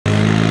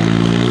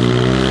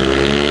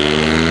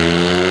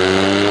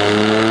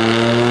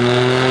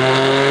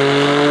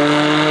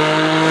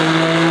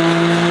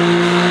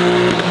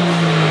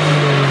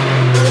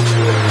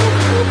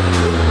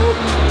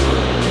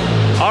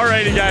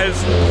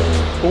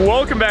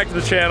Welcome back to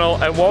the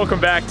channel and welcome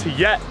back to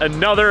yet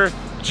another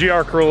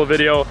GR Corolla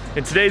video.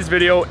 In today's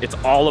video, it's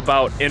all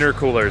about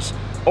intercoolers.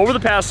 Over the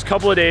past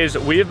couple of days,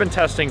 we have been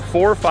testing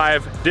 4 or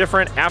 5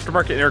 different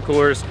aftermarket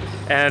intercoolers,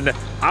 and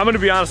I'm gonna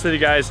be honest with you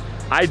guys,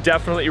 I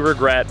definitely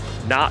regret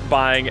not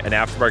buying an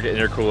aftermarket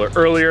intercooler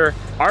earlier.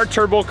 Our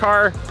turbo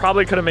car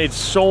probably could have made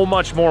so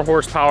much more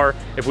horsepower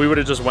if we would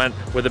have just went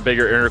with a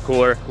bigger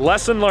intercooler.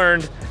 Lesson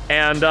learned.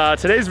 And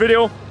today's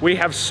video, we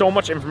have so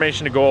much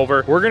information to go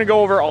over. We're gonna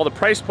go over all the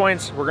price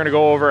points. We're gonna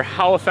go over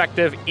how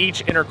effective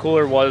each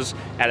intercooler was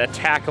at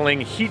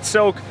tackling heat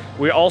soak.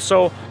 We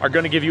also are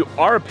gonna give you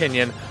our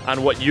opinion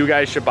on what you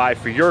guys should buy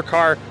for your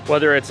car,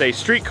 whether it's a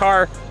street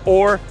car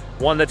or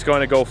one that's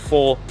going to go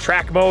full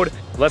track mode.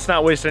 Let's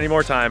not waste any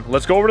more time.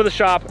 Let's go over to the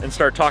shop and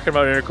start talking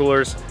about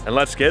intercoolers, and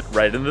let's get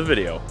right into the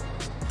video.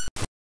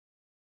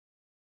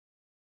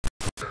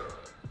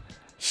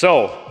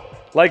 So,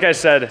 like I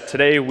said,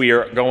 today we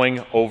are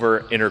going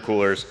over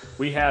intercoolers.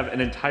 We have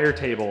an entire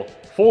table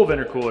full of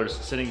intercoolers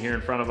sitting here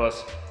in front of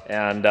us.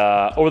 And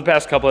over the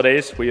past couple of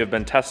days, we have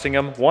been testing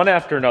them one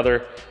after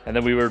another. And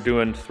then we were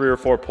doing 3 or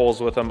 4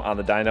 pulls with them on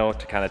the dyno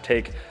to kind of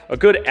take a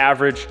good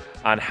average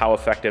on how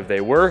effective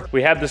they were.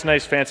 We have this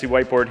nice fancy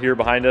whiteboard here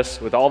behind us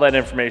with all that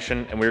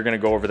information, and we're gonna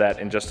go over that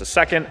in just a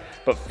second.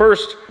 But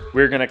first,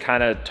 we're gonna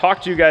kind of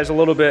talk to you guys a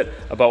little bit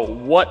about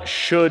what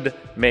should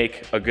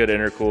make a good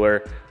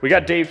intercooler. We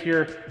got Dave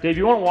here. Dave,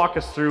 you wanna walk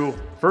us through,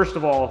 first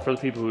of all, for the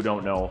people who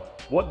don't know,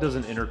 what does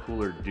an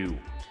intercooler do?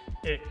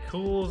 It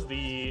cools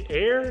the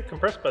air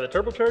compressed by the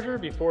turbocharger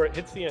before it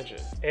hits the engine.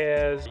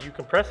 As you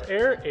compress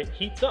air, it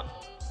heats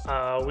up.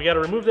 We got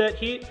to remove that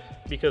heat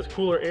because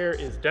cooler air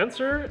is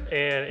denser,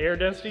 and air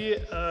density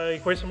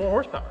equates to more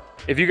horsepower.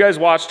 If you guys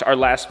watched our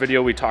last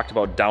video, we talked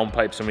about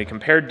downpipes and we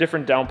compared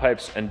different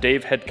downpipes, and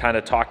Dave had kind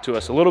of talked to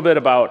us a little bit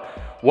about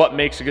what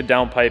makes a good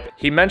downpipe.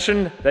 He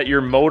mentioned that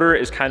your motor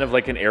is kind of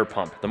like an air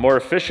pump. The more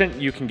efficient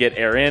you can get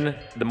air in,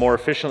 the more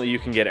efficiently you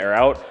can get air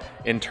out.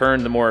 In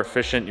turn, the more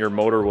efficient your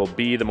motor will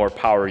be, the more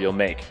power you'll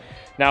make.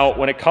 Now,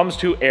 when it comes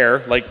to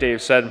air, like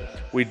Dave said,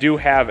 we do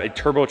have a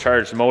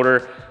turbocharged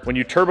motor. When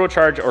you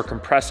turbocharge or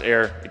compress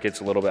air, it gets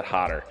a little bit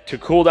hotter. To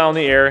cool down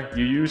the air,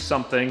 you use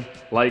something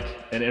like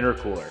an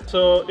intercooler.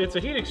 So it's a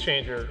heat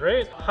exchanger,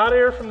 right? Hot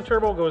air from the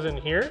turbo goes in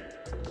here.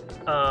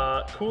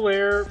 Cool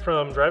air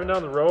from driving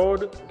down the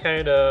road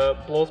kind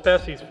of blows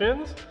past these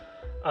fins.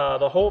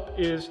 The hope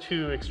is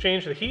to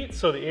exchange the heat,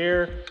 so the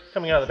air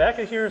coming out of the back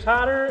of here is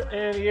hotter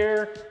and the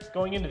air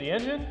going into the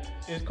engine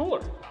is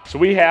cooler. So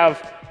we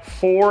have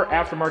 4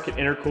 aftermarket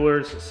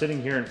intercoolers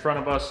sitting here in front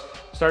of us.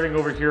 Starting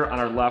over here on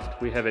our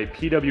left, we have a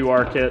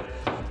PWR kit.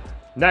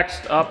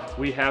 Next up,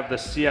 we have the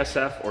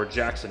CSF or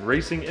Jackson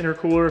Racing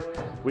intercooler.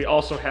 We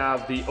also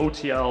have the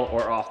OTL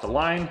or off the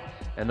line.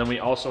 And then we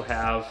also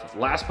have,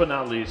 last but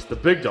not least, the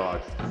big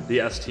dog, the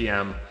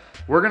STM.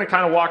 We're gonna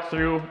kind of walk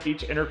through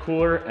each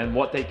intercooler and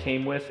what they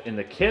came with in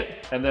the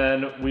kit, and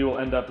then we will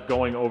end up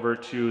going over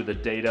to the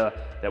data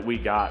that we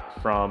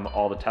got from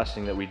all the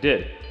testing that we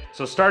did.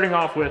 So starting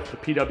off with the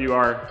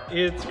PWR.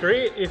 It's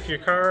great if your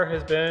car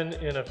has been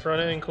in a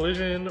front end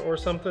collision or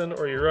something,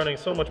 or you're running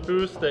so much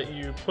boost that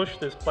you push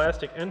this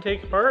plastic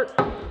intake apart.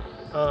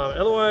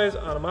 Otherwise,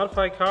 on a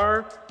modified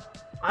car,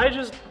 I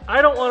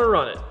don't want to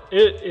run it.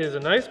 It is a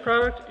nice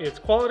product, it's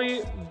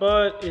quality,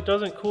 but it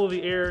doesn't cool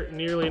the air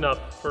nearly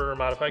enough for a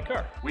modified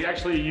car. We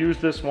actually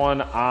used this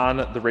one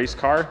on the race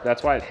car.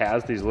 That's why it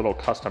has these little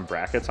custom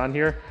brackets on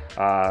here.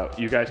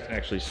 You guys can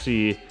actually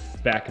see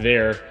back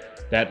there,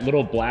 that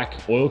little black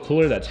oil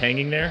cooler that's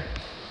hanging there.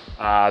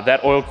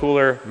 That oil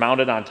cooler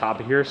mounted on top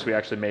of here, so we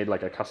actually made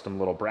like a custom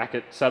little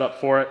bracket setup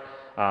for it.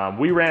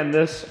 We ran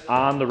this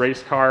on the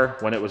race car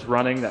when it was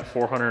running that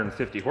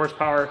 450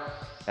 horsepower.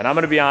 And I'm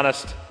gonna be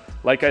honest,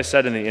 like I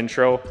said in the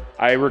intro,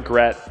 I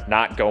regret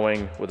not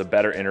going with a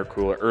better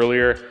intercooler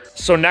earlier.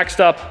 So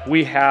next up,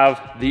 we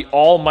have the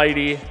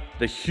almighty,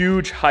 the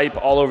huge hype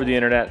all over the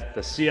internet, the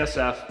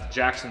CSF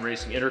Jackson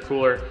Racing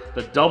intercooler,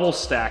 the double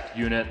stacked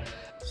unit.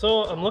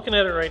 So I'm looking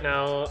at it right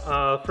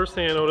now. First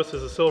thing I notice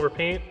is the silver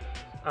paint.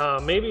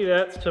 Maybe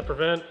that's to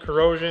prevent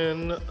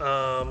corrosion,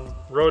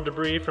 road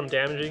debris from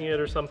damaging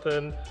it or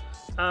something.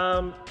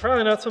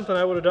 Probably not something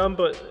I would have done,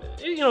 but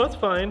you know, it's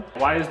fine.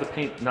 Why is the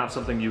paint not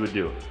something you would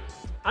do?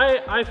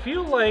 I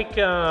feel like,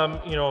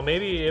 you know,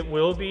 maybe it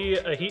will be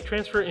a heat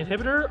transfer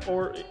inhibitor,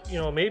 or, you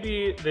know,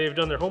 maybe they've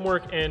done their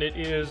homework and it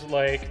is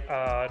like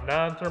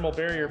non-thermal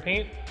barrier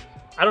paint.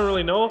 I don't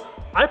really know.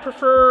 I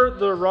prefer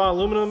the raw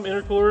aluminum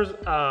intercoolers,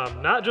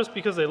 not just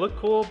because they look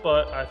cool,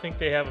 but I think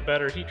they have a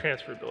better heat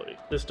transfer ability.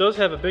 This does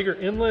have a bigger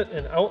inlet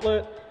and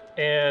outlet,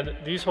 and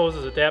these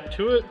hoses adapt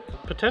to it.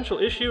 Potential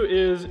issue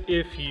is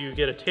if you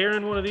get a tear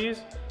in one of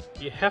these,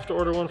 you have to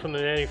order one from the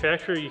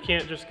manufacturer. You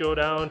can't just go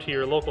down to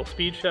your local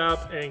speed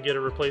shop and get a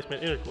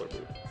replacement intercooler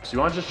boot. So you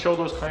want to just show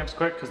those clamps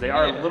quick? Because they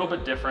are a little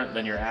bit different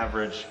than your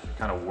average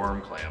kind of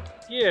worm clamp.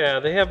 Yeah,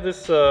 they have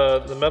this,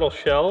 the metal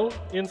shell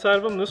inside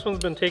of them. This one's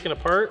been taken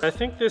apart. I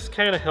think this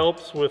kind of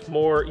helps with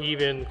more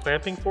even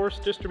clamping force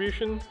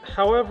distribution.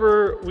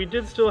 However, we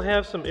did still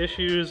have some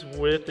issues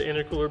with the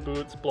intercooler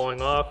boots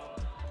blowing off.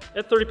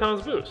 at 30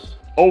 pounds boost.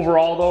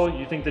 Overall though,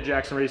 you think the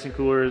Jackson Racing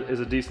cooler is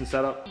a decent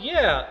setup?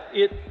 Yeah,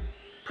 it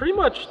pretty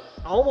much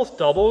almost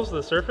doubles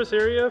the surface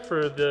area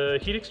for the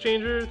heat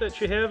exchanger that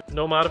you have.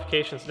 No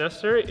modifications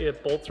necessary,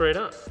 it bolts right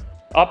on.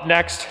 Up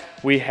next,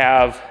 we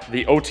have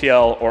the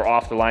OTL or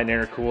off-the-line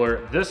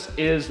intercooler. This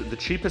is the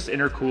cheapest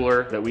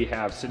intercooler that we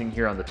have sitting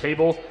here on the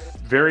table.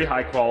 Very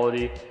high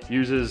quality,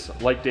 uses,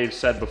 like Dave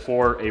said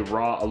before, a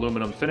raw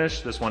aluminum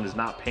finish. This one is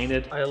not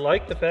painted. I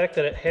like the fact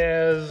that it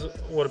has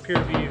what appear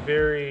to be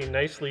very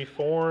nicely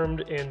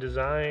formed and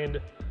designed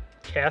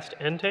cast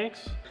end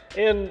tanks.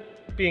 And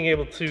being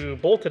able to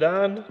bolt it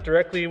on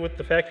directly with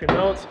the factory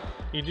mounts,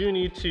 you do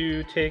need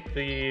to take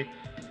the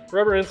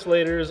rubber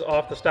insulators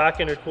off the stock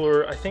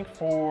intercooler, I think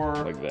for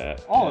like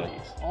that. All of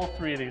these, all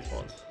three of these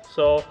ones.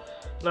 So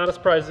not a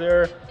surprise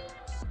there.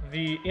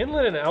 The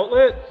inlet and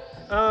outlet,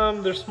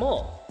 they're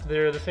small.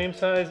 They're the same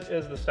size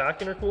as the stock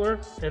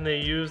intercooler, and they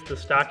use the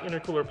stock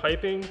intercooler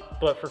piping,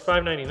 but for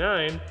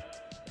 $5.99,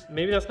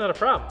 maybe that's not a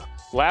problem.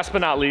 Last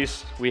but not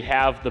least, we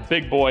have the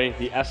big boy,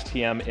 the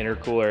STM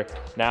intercooler.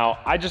 Now,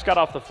 I just got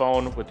off the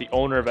phone with the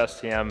owner of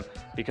STM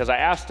because I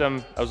asked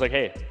him, I was like,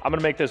 hey, I'm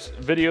gonna make this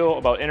video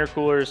about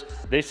intercoolers.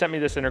 They sent me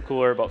this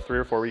intercooler about 3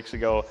 or 4 weeks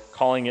ago,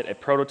 calling it a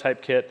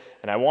prototype kit,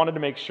 and I wanted to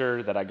make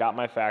sure that I got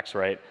my facts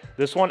right.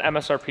 This one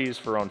MSRP is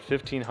for around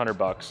 1,500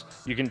 bucks.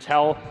 You can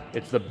tell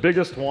it's the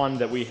biggest one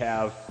that we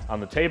have on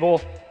the table,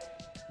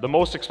 the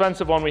most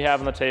expensive one we have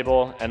on the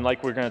table, and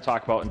like we're gonna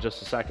talk about in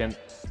just a second,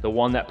 the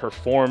one that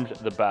performed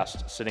the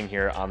best sitting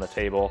here on the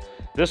table.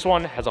 This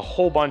one has a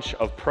whole bunch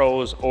of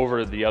pros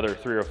over the other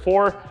 3 or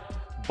 4,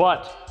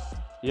 but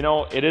you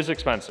know, it is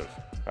expensive,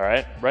 all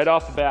right? Right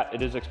off the bat,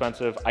 it is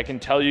expensive. I can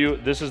tell you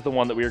this is the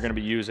one that we are gonna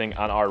be using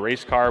on our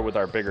race car with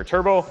our bigger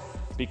turbo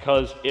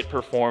because it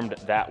performed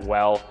that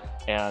well.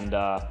 And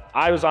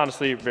I was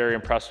honestly very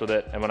impressed with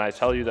it. And when I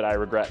tell you that I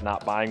regret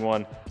not buying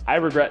one, I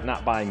regret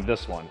not buying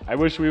this one. I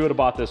wish we would have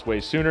bought this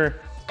way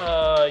sooner.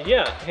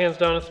 Yeah, hands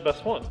down, it's the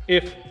best one.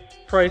 If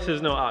price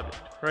is no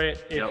object, right?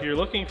 If you're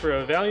looking for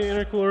a value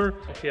intercooler,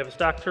 if you have a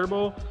stock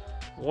turbo,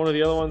 one of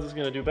the other ones is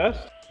gonna do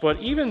best. But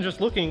even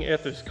just looking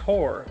at this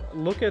core,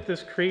 look at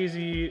this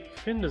crazy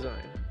fin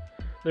design.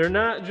 They're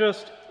not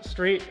just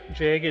straight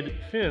jagged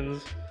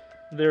fins,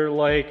 they're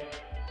like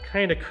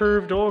kind of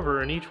curved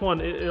over, and each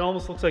one, it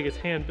almost looks like it's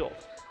hand built.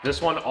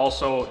 This one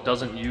also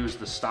doesn't use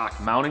the stock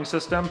mounting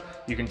system.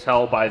 You can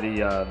tell by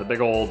the big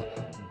old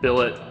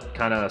billet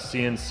kind of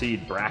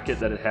CNC bracket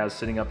that it has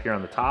sitting up here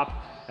on the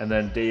top. And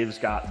then Dave's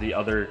got the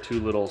other 2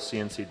 little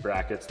CNC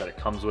brackets that it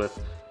comes with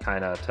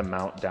kind of to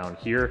mount down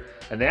here.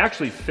 And they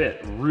actually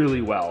fit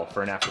really well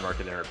for an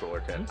aftermarket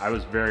intercooler kit. I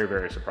was very,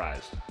 very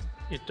surprised.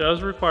 It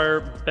does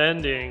require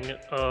bending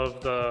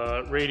of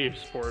the radiator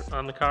support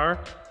on the car,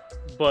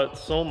 but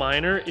so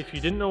minor, if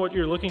you didn't know what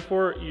you're looking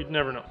for, you'd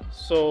never know.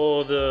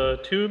 So the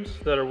tubes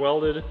that are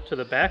welded to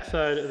the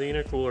backside of the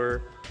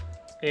intercooler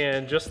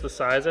and just the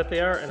size that they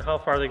are and how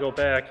far they go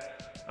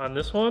back on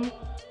this one,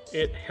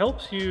 it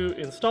helps you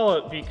install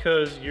it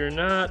because you're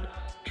not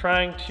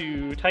trying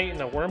to tighten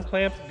a worm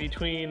clamp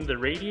between the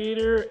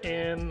radiator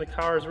and the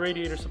car's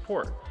radiator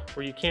support,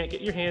 where you can't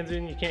get your hands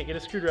in, you can't get a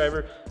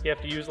screwdriver, you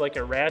have to use like a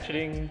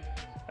ratcheting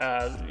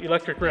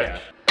electric wrench.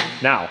 Yeah.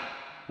 Now,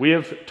 we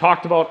have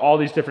talked about all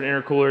these different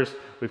intercoolers.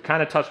 We've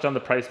kind of touched on the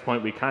price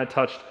point. We kind of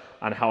touched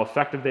on how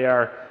effective they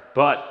are,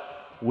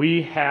 but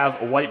we have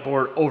a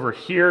whiteboard over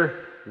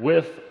here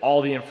with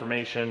all the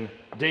information.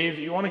 Dave,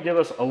 you want to give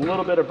us a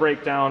little bit of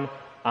breakdown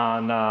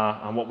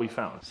on what we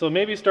found? So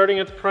maybe starting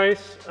at the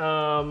price,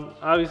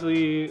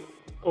 obviously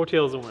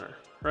OTL is a winner,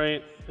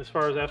 right? As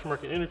far as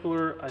aftermarket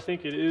intercooler, I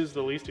think it is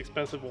the least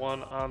expensive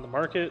one on the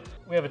market.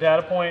 We have a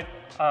data point,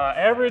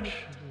 average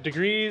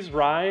degrees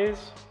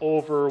rise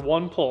over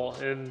 1 pull,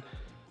 and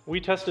we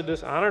tested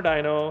this on our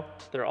dyno.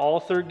 They're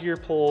all 3rd gear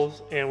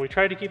pulls, and we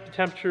tried to keep the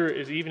temperature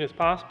as even as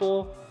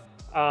possible,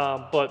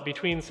 but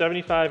between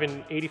 75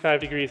 and 85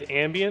 degrees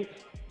ambient.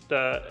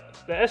 The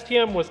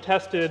STM was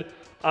tested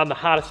on the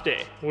hottest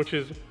day, which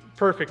is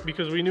perfect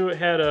because we knew it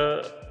had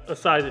a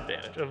size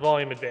advantage, a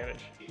volume advantage.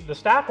 The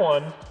stock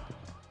one,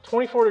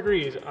 24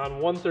 degrees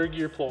on 1/3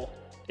 gear pull.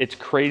 It's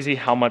crazy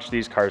how much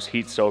these cars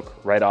heat soak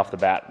right off the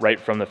bat, right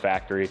from the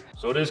factory.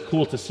 So it is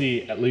cool to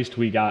see at least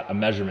we got a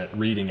measurement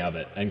reading of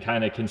it and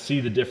kind of can see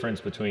the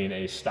difference between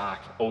a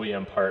stock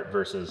OEM part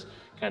versus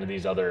kind of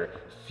these other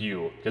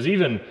few. Because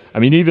even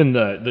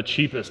the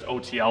cheapest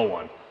OTL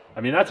one,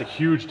 I mean, that's a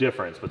huge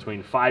difference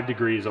between 5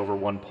 degrees over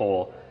 1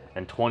 pull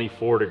and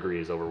 24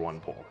 degrees over 1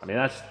 pull. I mean,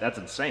 that's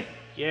insane.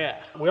 Yeah.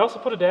 We also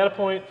put a data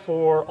point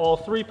for all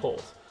 3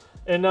 pulls.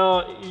 And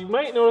now you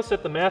might notice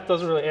that the math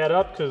doesn't really add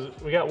up because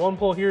we got 1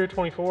 pull here,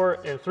 24,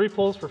 and 3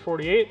 pulls for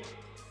 48.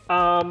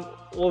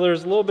 Well,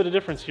 there's a little bit of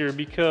difference here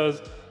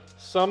because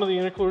some of the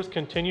intercoolers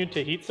continued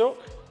to heat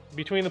soak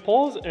between the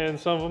pulls and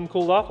some of them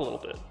cooled off a little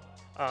bit.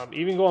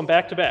 Even going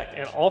back to back,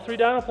 and all 3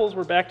 dyno pulls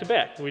were back to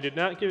back. We did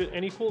not give it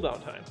any cool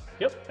down time.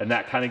 Yep. And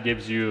that kind of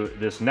gives you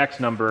this next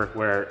number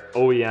where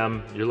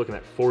OEM, you're looking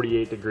at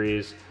 48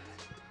 degrees.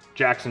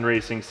 Jackson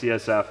Racing,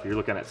 CSF, you're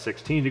looking at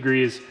 16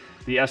 degrees.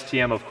 The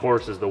STM, of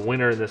course, is the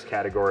winner in this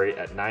category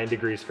at 9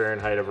 degrees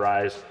Fahrenheit of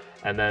rise,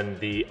 and then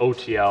the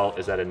OTL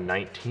is at a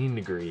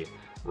 19-degree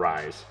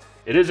rise.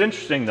 It is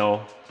interesting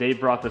though, Dave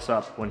brought this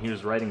up when he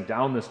was writing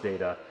down this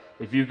data.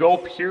 If you go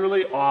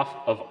purely off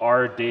of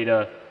our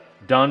data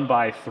done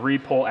by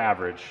 3-pole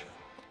average,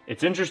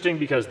 it's interesting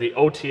because the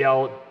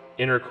OTL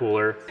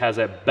intercooler has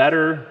a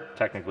better,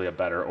 technically a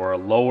better, or a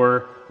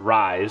lower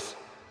rise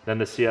than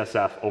the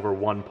CSF over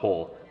 1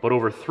 pole. But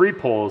over 3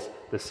 poles,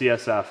 the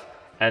CSF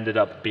ended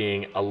up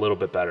being a little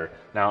bit better.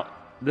 Now,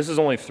 this is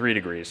only 3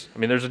 degrees. I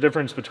mean, there's a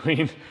difference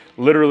between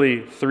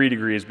literally 3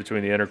 degrees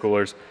between the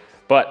intercoolers,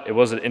 but it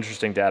was an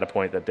interesting data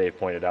point that Dave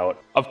pointed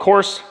out. Of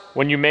course,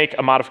 when you make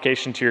a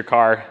modification to your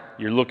car,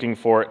 you're looking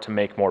for it to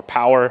make more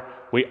power.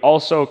 We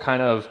also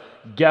kind of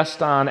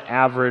guessed on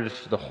average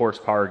the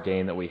horsepower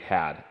gain that we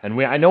had.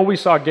 And I know we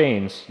saw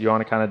gains. You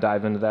want to kind of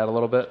dive into that a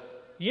little bit?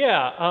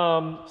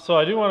 Yeah, so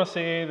I do want to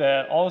say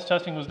that all this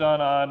testing was done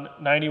on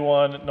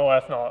 91 no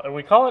ethanol. And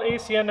we call it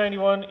ACN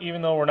 91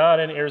 even though we're not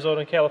in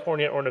Arizona,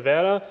 California, or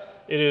Nevada.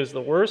 It is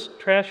the worst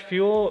trash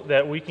fuel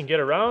that we can get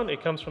around.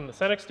 It comes from the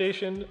Cenex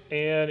station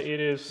and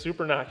it is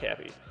super not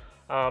happy.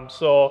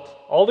 So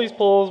all these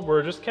poles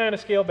were just kind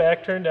of scaled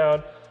back, turned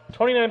down.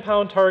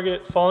 29-pound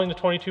target falling to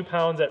 22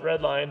 pounds at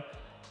redline.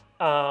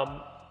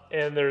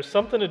 And there's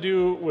something to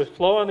do with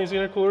flow on these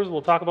intercoolers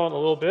we'll talk about in a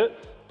little bit.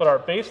 But our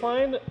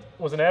baseline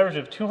was an average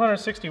of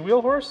 260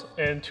 wheel horse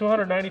and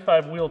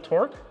 295 wheel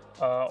torque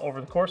over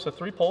the course of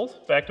 3 poles,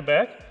 back to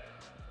back.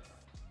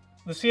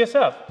 The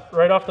CSF,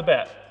 right off the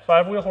bat,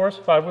 5 wheel horse,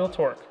 5 wheel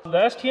torque. The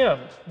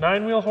STM,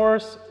 9 wheel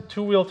horse,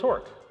 2 wheel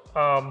torque.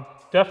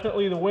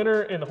 Definitely the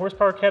winner in the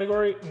horsepower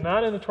category,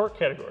 not in the torque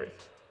category.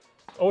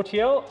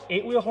 OTL,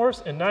 8 wheel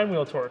horse and 9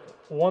 wheel torque.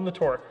 Won the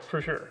torque,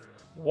 for sure.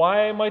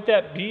 Why might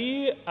that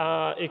be?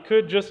 It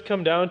could just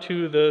come down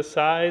to the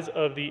size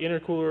of the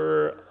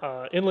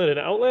intercooler inlet and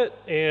outlet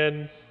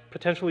and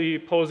potentially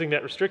posing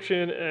that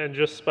restriction and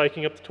just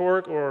spiking up the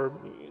torque or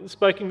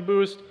spiking the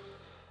boost.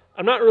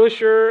 I'm not really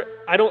sure.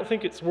 I don't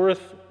think it's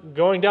worth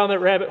going down that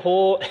rabbit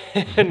hole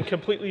and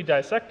completely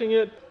dissecting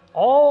it.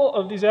 All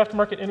of these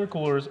aftermarket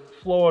intercoolers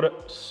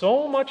flowed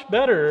so much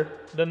better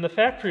than the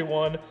factory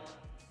one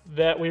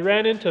that we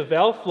ran into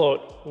valve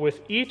float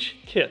with each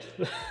kit.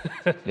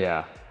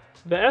 Yeah.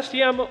 The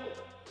STM,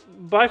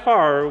 by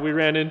far, we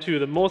ran into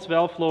the most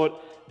valve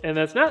float, and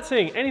that's not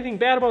saying anything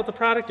bad about the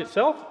product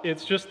itself.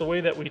 It's just the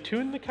way that we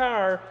tuned the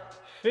car,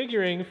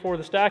 figuring for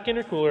the stock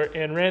intercooler,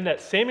 and ran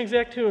that same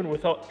exact tune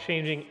without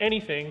changing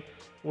anything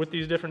with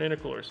these different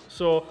intercoolers.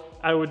 So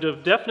I would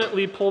have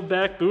definitely pulled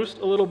back boost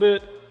a little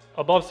bit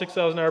above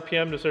 6,000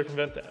 RPM to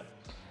circumvent that.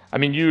 I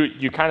mean,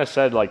 you kind of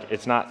said like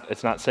it's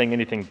not saying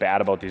anything bad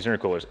about these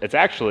intercoolers. It's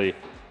actually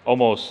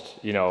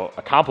almost, you know,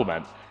 a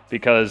compliment,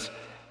 because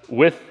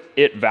with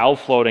it valve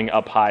floating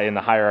up high in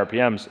the higher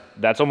RPMs,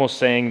 that's almost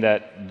saying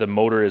that the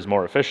motor is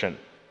more efficient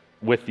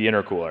with the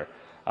intercooler.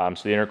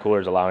 So the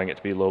intercooler is allowing it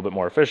to be a little bit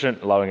more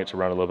efficient, allowing it to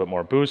run a little bit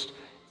more boost,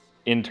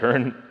 in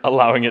turn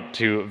allowing it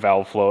to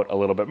valve float a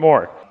little bit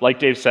more. Like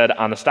Dave said,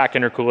 on the stock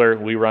intercooler,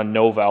 we run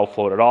no valve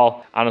float at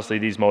all. Honestly,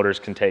 these motors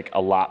can take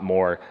a lot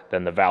more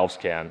than the valves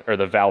can, or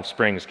the valve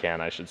springs can,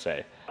 I should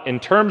say. In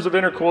terms of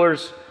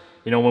intercoolers,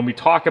 you know, when we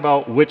talk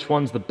about which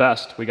one's the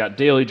best, we got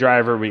daily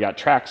driver, we got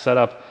track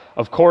setup.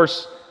 Of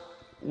course,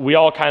 we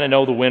all kind of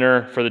know the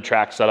winner for the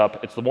track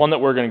setup. It's the one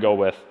that we're going to go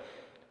with.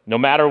 No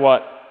matter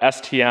what,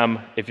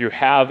 STM, if you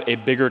have a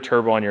bigger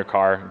turbo on your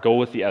car, go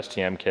with the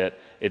STM kit.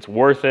 It's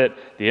worth it.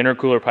 The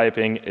intercooler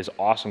piping is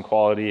awesome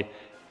quality.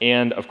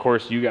 And of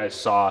course, you guys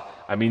saw,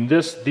 I mean,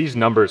 these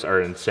numbers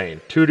are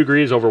insane. 2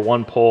 degrees over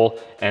 1 pole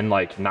and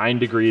like 9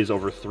 degrees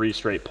over 3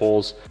 straight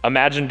poles.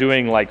 Imagine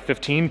doing like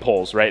 15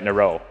 poles right in a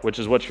row, which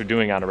is what you're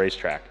doing on a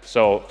racetrack.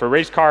 So for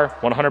race car,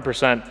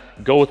 100%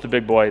 go with the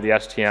big boy, the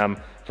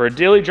STM. For a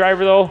daily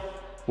driver though,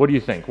 what do you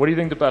think? What do you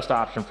think the best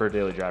option for a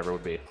daily driver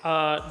would be?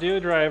 Daily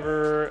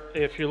driver,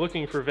 if you're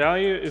looking for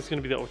value, is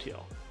going to be the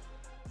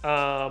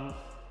OTL.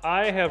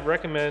 I have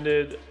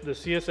recommended the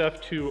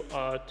CSF to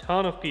a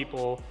ton of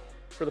people.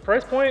 For the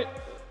price point,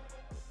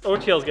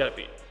 OTL's got it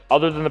beat.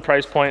 Other than the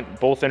price point,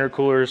 both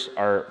intercoolers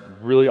are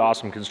really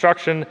awesome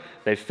construction.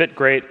 They fit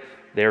great.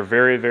 They're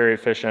very, very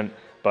efficient,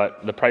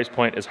 but the price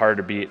point is hard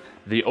to beat.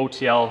 The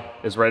OTL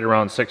is right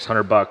around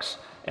 600 bucks.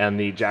 And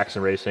the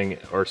Jackson Racing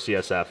or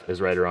CSF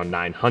is right around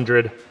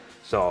 900.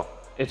 So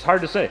it's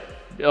hard to say.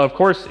 Of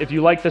course, if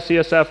you like the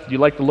CSF, you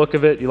like the look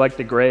of it, you like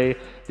the gray,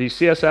 the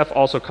CSF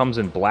also comes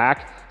in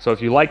black. So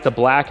if you like the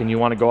black and you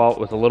want to go out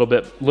with a little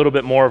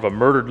bit more of a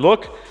murdered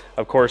look,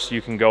 of course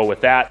you can go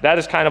with that. That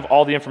is kind of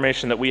all the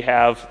information that we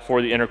have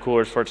for the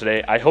intercoolers for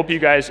today. I hope you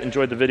guys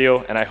enjoyed the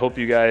video, and I hope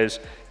you guys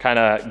kind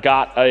of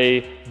got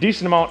a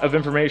decent amount of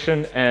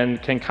information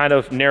and can kind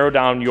of narrow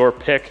down your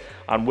pick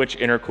on which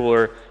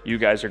intercooler you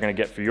guys are going to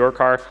get for your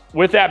car.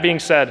 With that being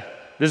said,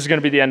 this is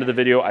gonna be the end of the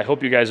video. I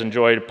hope you guys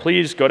enjoyed.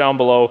 Please go down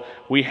below.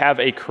 We have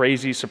a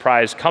crazy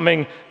surprise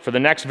coming for the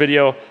next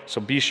video,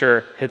 so be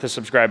sure, hit the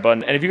subscribe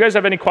button. And if you guys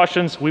have any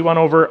questions, we went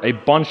over a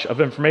bunch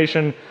of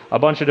information, a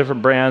bunch of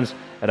different brands,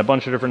 and a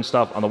bunch of different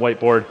stuff on the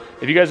whiteboard.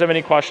 If you guys have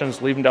any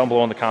questions, leave them down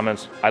below in the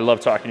comments. I love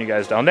talking to you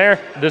guys down there.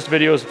 This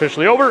video is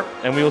officially over,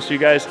 and we will see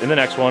you guys in the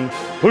next one.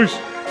 Peace.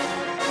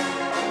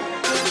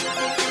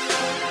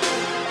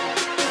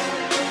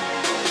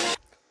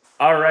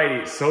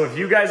 Alrighty, so if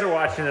you guys are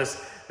watching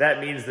this, that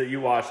means that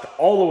you watched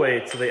all the way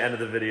to the end of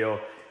the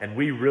video, and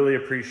we really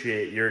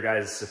appreciate your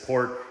guys'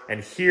 support.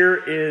 And here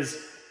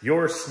is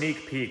your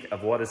sneak peek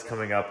of what is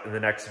coming up in the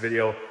next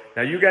video.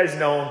 Now, you guys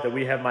know that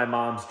we have my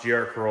mom's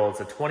GR Corolla.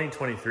 It's a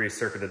 2023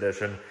 Circuit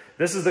Edition.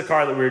 This is the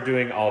car that we're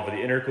doing all of the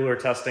intercooler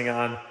testing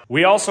on.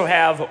 We also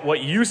have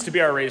what used to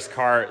be our race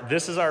car.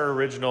 This is our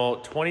original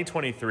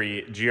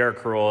 2023 GR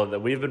Corolla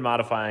that we've been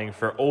modifying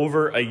for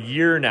over a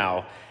year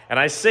now. And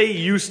I say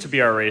used to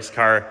be our race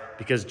car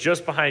because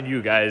just behind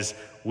you guys,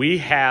 we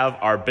have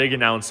our big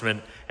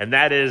announcement, and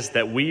that is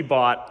that we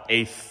bought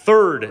a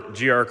third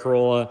GR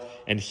Corolla,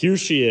 and here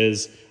she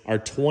is, our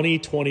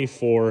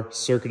 2024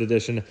 Circuit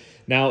Edition.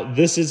 Now,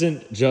 this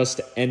isn't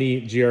just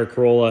any GR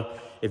Corolla.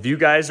 If you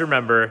guys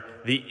remember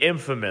the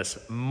infamous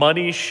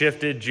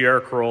money-shifted GR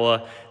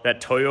Corolla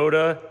that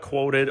Toyota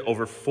quoted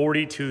over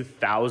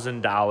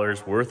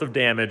 $42,000 worth of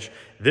damage,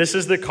 this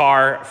is the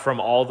car from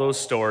all those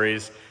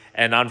stories.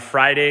 And on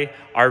Friday,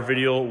 our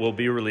video will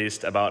be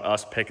released about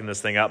us picking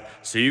this thing up.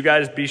 So you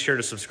guys be sure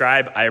to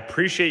subscribe. I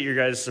appreciate your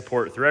guys'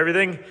 support through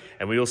everything,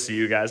 and we will see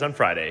you guys on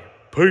Friday.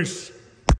 Peace.